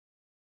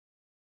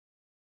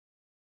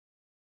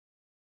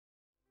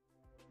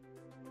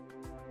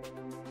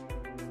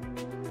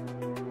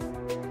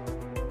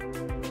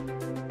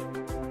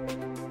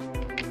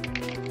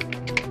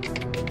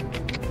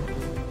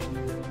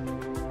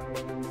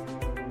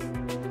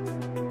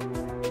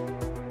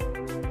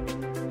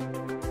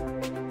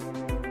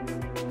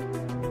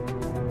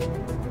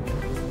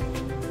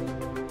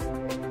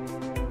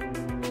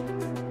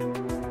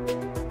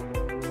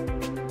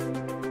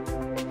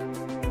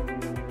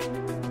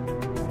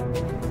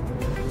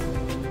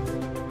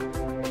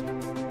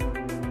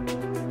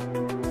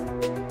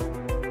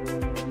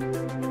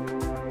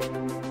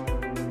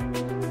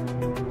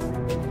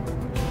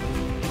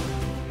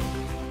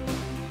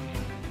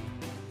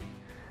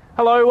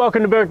Hello,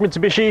 welcome to Berwick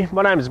Mitsubishi.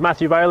 My name is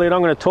Matthew Bailey and I'm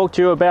going to talk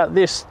to you about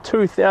this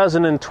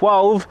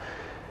 2012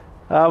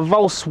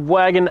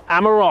 Volkswagen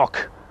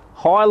Amarok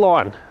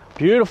Highline.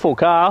 Beautiful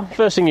car.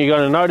 First thing you're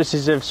going to notice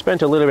is they've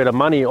spent a little bit of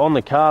money on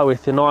the car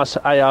with the nice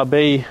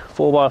ARB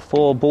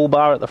 4x4 bull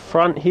bar at the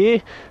front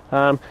here.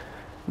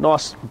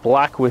 Nice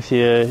black with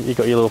you've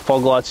got your little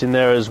fog lights in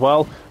there as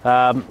well.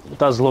 It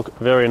does look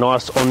very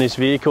nice on this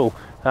vehicle.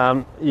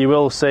 You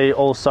will see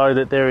also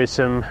that there is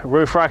some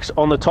roof racks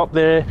on the top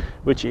there,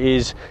 which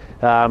is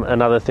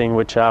another thing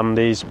which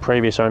these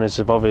previous owners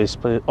have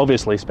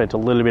obviously spent a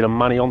little bit of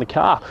money on the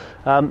car.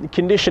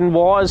 Condition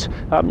wise,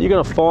 you're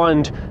going to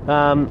find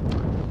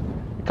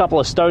a couple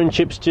of stone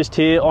chips just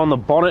here on the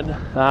bonnet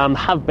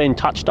have been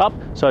touched up,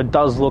 so it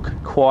does look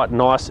quite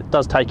nice. It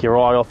does take your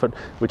eye off it,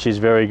 which is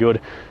very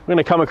good. We're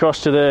going to come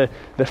across to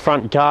the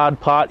front guard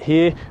part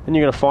here, and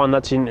you're going to find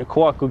that's in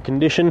quite good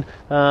condition.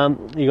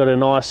 You've got a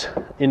nice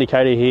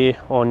indicator here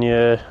on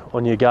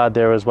your guard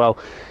there as well.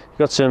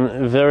 You've got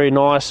some very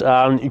nice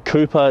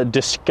Cooper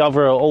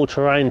Discoverer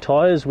all-terrain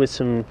tyres with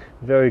some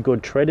very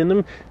good tread in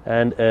them,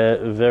 and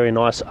a very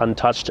nice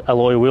untouched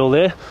alloy wheel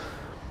there.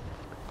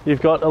 You've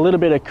got a little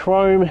bit of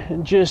chrome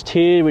just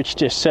here, which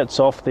just sets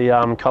off the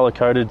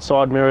colour-coded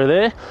side mirror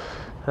there.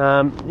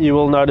 You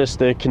will notice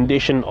the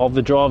condition of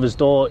the driver's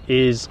door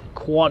is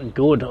quite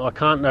good. I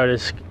can't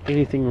notice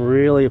anything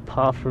really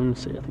apart from,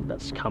 see, I think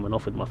that's coming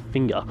off with my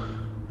finger.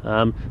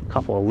 A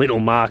couple of little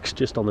marks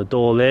just on the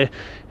door there.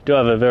 You do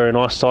have a very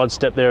nice side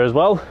step there as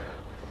well.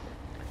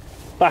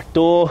 Back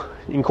door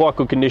in quite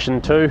good condition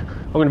too.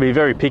 I'm going to be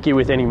very picky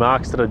with any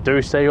marks that I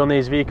do see on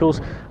these vehicles.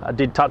 I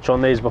did touch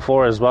on these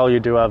before as well. You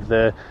do have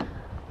the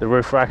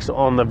roof racks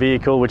on the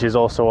vehicle, which is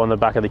also on the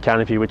back of the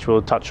canopy, which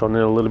we'll touch on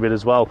in a little bit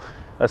as well.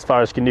 As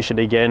far as condition,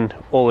 again,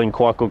 all in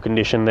quite good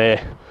condition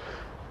there.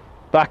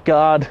 Back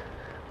guard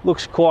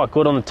looks quite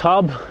good on the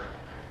tub.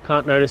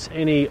 Can't notice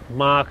any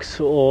marks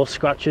or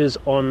scratches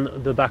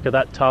on the back of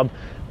that tub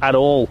at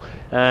all.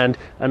 And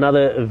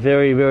another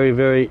very, very,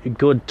 very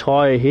good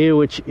tyre here,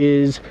 which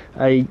is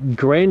a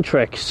Grand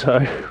Trek. So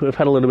we've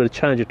had a little bit of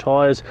change of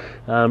tyres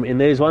in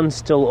these ones,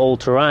 still all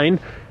terrain,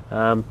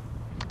 and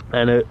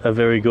a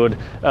very good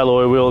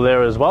alloy wheel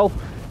there as well.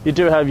 You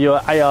do have your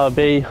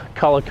ARB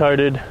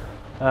colour-coded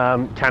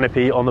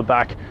canopy on the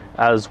back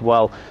as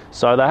well.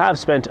 So they have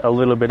spent a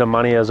little bit of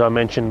money, as I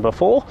mentioned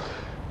before.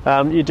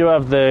 You do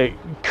have the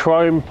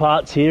chrome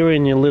parts here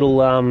in your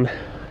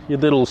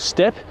little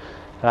step.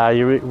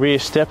 Your rear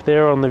step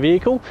there on the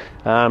vehicle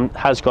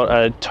has got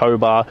a tow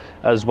bar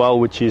as well,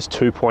 which is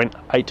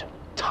 2.8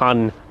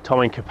 ton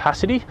towing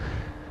capacity.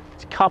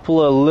 It's a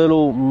couple of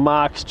little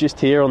marks just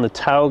here on the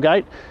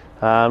tailgate,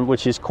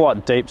 which is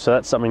quite deep, so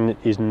that's something that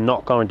is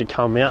not going to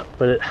come out,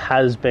 but it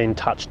has been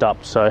touched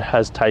up, so it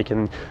has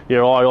taken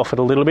your eye off it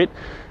a little bit.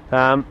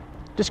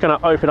 Just going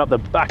to open up the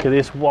back of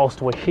this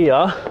whilst we're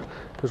here,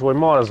 because we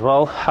might as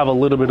well have a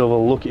little bit of a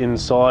look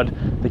inside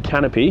the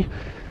canopy.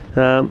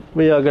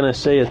 We are going to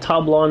see a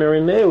tub liner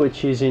in there,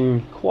 which is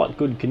in quite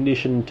good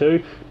condition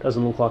too.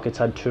 Doesn't look like it's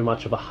had too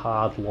much of a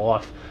hard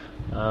life.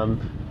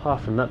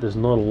 Apart from that, there's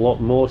not a lot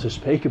more to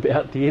speak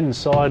about the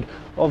inside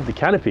of the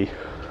canopy.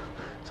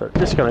 So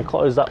just going to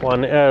close that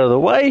one out of the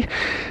way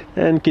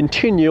and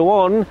continue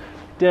on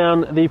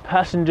down the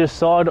passenger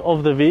side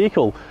of the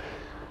vehicle.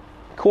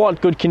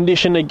 Quite good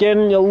condition again.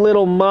 A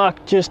little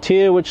mark just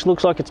here, which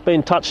looks like it's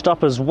been touched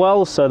up as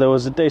well, so there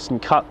was a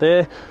decent cut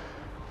there.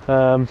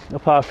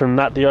 Apart from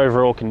that, the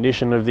overall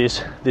condition of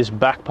this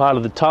back part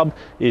of the tub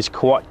is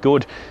quite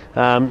good.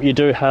 You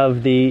do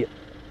have the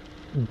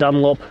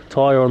Dunlop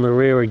tyre on the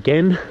rear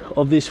again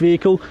of this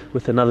vehicle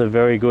with another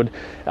very good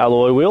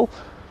alloy wheel.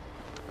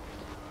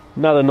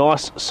 Another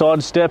nice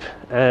side step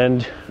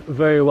and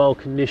very well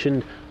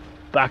conditioned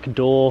back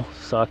door,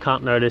 so I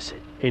can't notice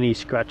any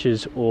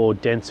scratches or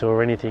dents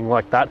or anything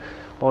like that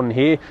on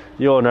here.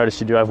 You'll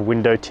notice you do have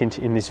window tint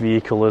in this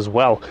vehicle as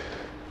well.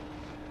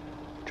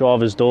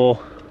 Driver's door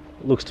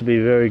looks to be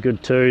very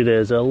good too.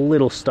 There's a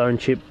little stone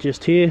chip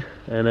just here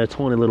and a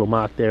tiny little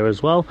mark there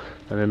as well,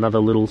 and another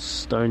little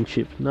stone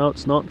chip. No,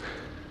 it's not,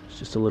 it's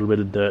just a little bit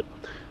of dirt.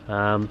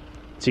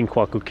 It's in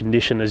quite good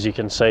condition, as you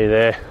can see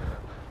there.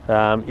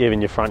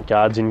 Even your front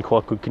guard's in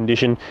quite good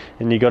condition,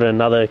 and you've got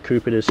another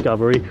Cooper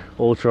Discovery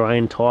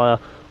all-terrain tyre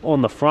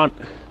on the front,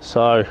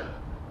 so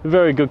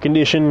very good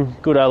condition,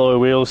 good alloy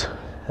wheels,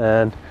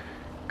 and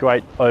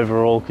great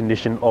overall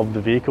condition of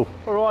the vehicle.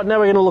 All right, now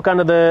we're going to look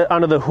under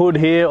the hood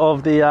here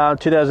of the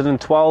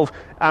 2012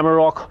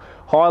 Amarok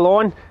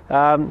Highline,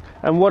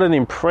 and what an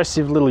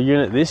impressive little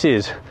unit this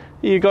is.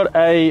 You've got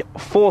a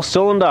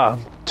 4-cylinder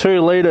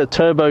 2-litre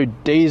turbo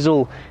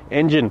diesel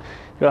engine.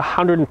 You've got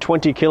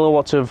 120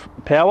 kilowatts of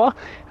power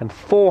and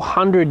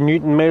 400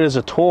 newton meters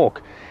of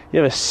torque.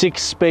 You have a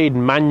 6-speed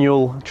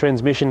manual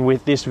transmission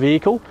with this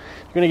vehicle.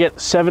 You're going to get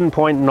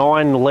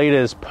 7.9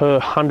 litres per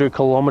 100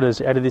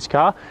 kilometres out of this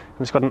car. And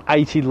it's got an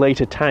 80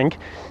 litre tank.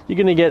 You're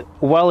going to get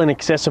well in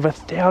excess of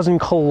 1,000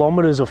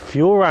 kilometres of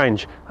fuel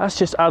range. That's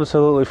just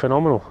absolutely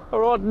phenomenal. All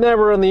right, now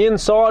we're on the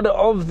inside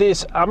of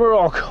this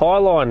Amarok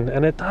Highline,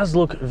 and it does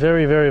look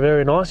very, very,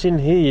 very nice in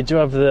here. You do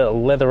have the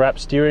leather wrap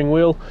steering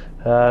wheel.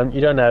 You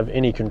don't have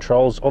any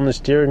controls on the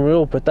steering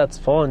wheel, but that's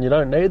fine. You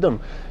don't need them.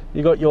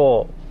 You got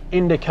your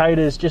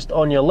indicators just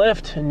on your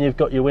left, and you've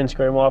got your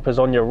windscreen wipers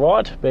on your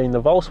right, being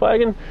the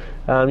Volkswagen.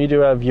 You do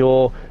have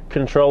your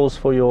controls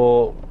for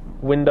your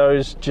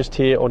windows just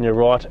here on your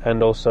right,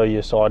 and also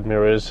your side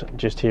mirrors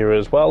just here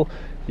as well.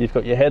 You've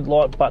got your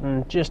headlight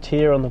button just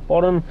here on the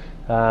bottom,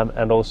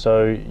 and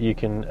also you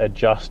can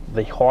adjust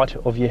the height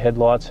of your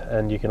headlights,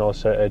 and you can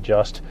also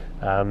adjust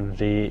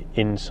the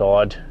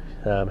inside,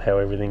 how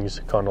everything's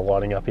kind of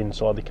lighting up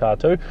inside the car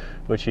too,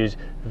 which is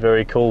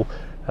very cool.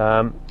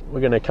 We're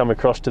going to come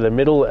across to the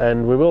middle,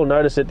 and we will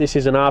notice that this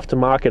is an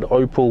aftermarket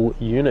Opel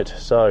unit.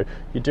 So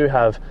you do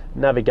have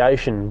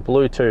navigation,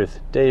 Bluetooth,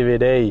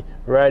 DVD,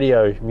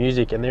 radio,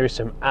 music, and there is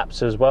some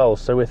apps as well.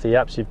 So with the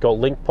apps, you've got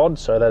link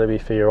pods, so that'll be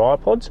for your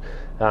iPods.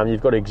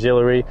 You've got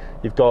auxiliary,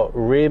 you've got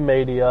rear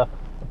media.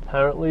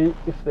 Apparently,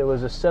 if there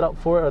was a setup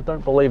for it, I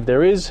don't believe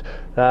there is.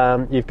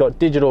 You've got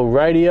digital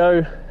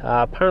radio.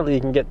 Apparently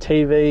you can get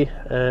TV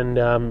and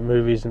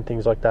movies and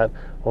things like that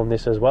on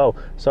this as well.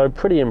 So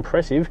pretty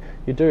impressive.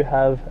 You do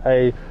have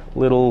a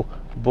little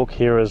book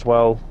here as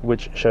well,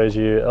 which shows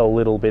you a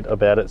little bit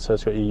about it. So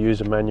it's got your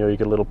user manual, you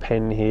got a little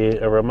pen here,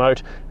 a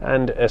remote,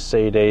 and a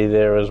CD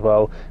there as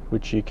well,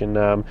 which you can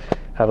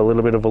have a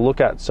little bit of a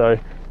look at. So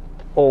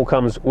all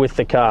comes with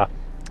the car.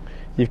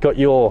 You've got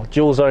your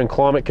dual zone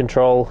climate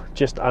control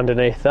just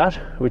underneath that,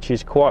 which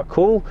is quite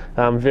cool.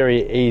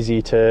 Very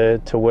easy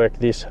to work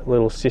this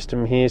little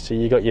system here. So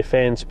you got your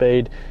fan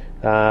speed,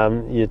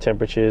 your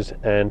temperatures,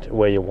 and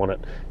where you want it.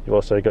 You've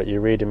also got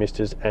your rear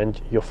demisters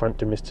and your front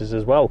demisters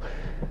as well.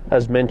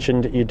 As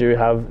mentioned, you do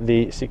have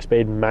the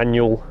 6-speed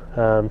manual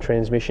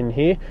transmission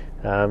here.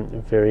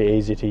 Very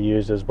easy to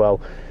use as well.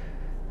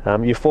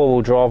 Your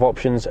 4-wheel drive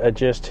options are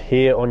just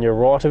here on your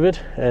right of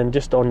it, and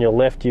just on your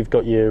left you've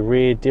got your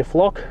rear diff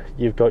lock,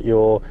 you've got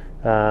your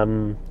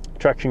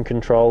traction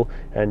control,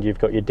 and you've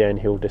got your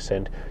downhill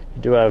descent.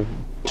 You do have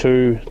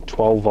two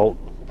 12-volt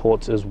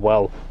ports as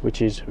well,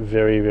 which is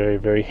very, very,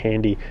 very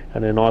handy,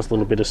 and a nice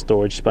little bit of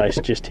storage space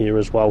just here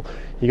as well.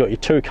 You got your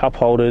 2 cup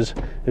holders,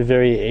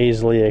 very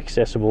easily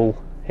accessible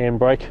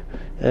handbrake,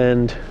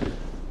 and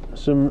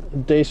some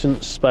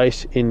decent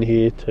space in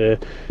here to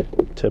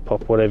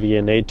pop whatever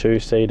you need to,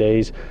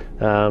 CDs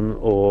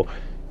or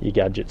your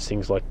gadgets,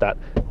 things like that,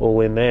 all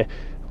in there.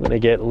 I'm going to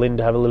get Lynn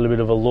to have a little bit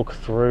of a look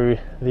through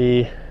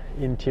the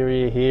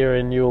interior here,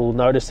 and you'll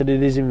notice that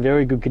it is in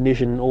very good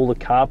condition. All the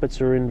carpets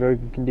are in very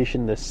good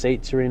condition, the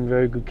seats are in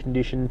very good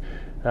condition.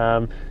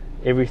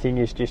 Everything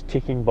is just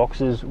ticking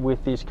boxes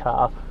with this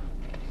car.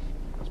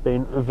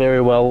 Been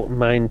very well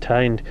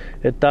maintained.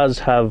 It does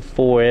have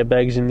 4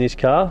 airbags in this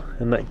car,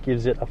 and that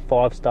gives it a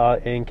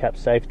 5-star NCAP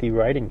safety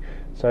rating,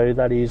 so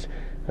that is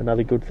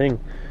another good thing.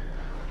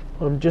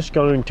 I'm just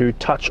going to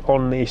touch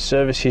on the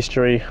service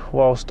history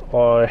whilst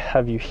I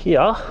have you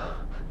here,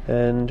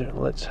 and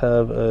let's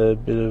have a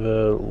bit of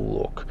a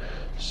look.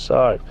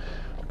 So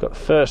I've got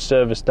first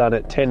service done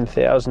at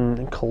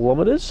 10,000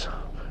 kilometers,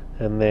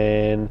 and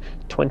then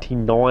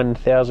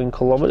 29,000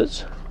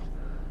 kilometers,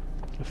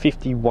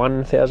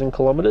 51,000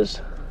 kilometers,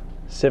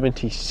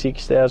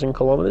 76,000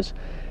 kilometers,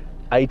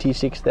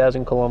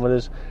 86,000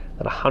 kilometers,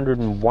 and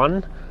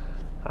 101,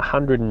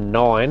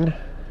 109,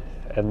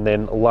 and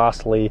then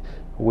lastly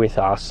with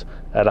us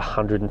at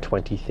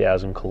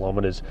 120,000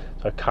 kilometers.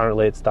 So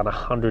currently it's done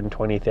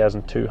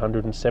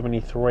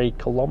 120,273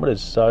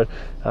 kilometers. So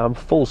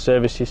full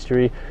service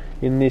history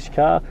in this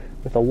car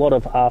with a lot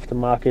of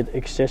aftermarket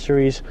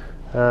accessories,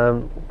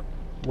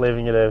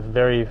 leaving it a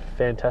very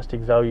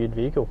fantastic valued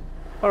vehicle.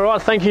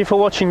 Alright, thank you for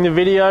watching the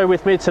video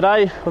with me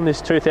today on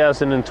this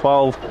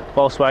 2012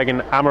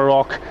 Volkswagen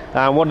Amarok.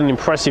 What an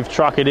impressive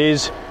truck it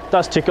is. It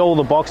does tick all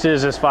the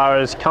boxes as far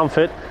as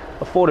comfort,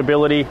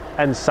 affordability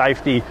and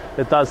safety.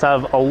 It does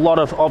have a lot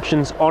of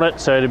options on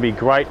it, so it'd be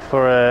great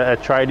for a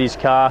tradies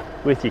car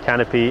with your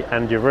canopy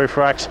and your roof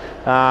racks.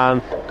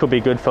 Could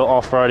be good for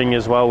off-roading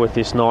as well with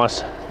this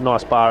nice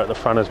bar at the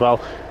front as well.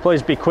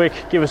 Please be quick,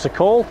 give us a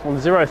call on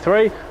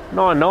 03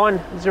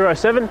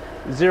 9907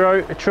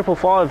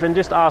 0555 and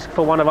just ask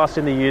for one of us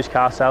in the used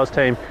car sales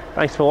team.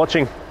 Thanks for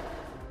watching.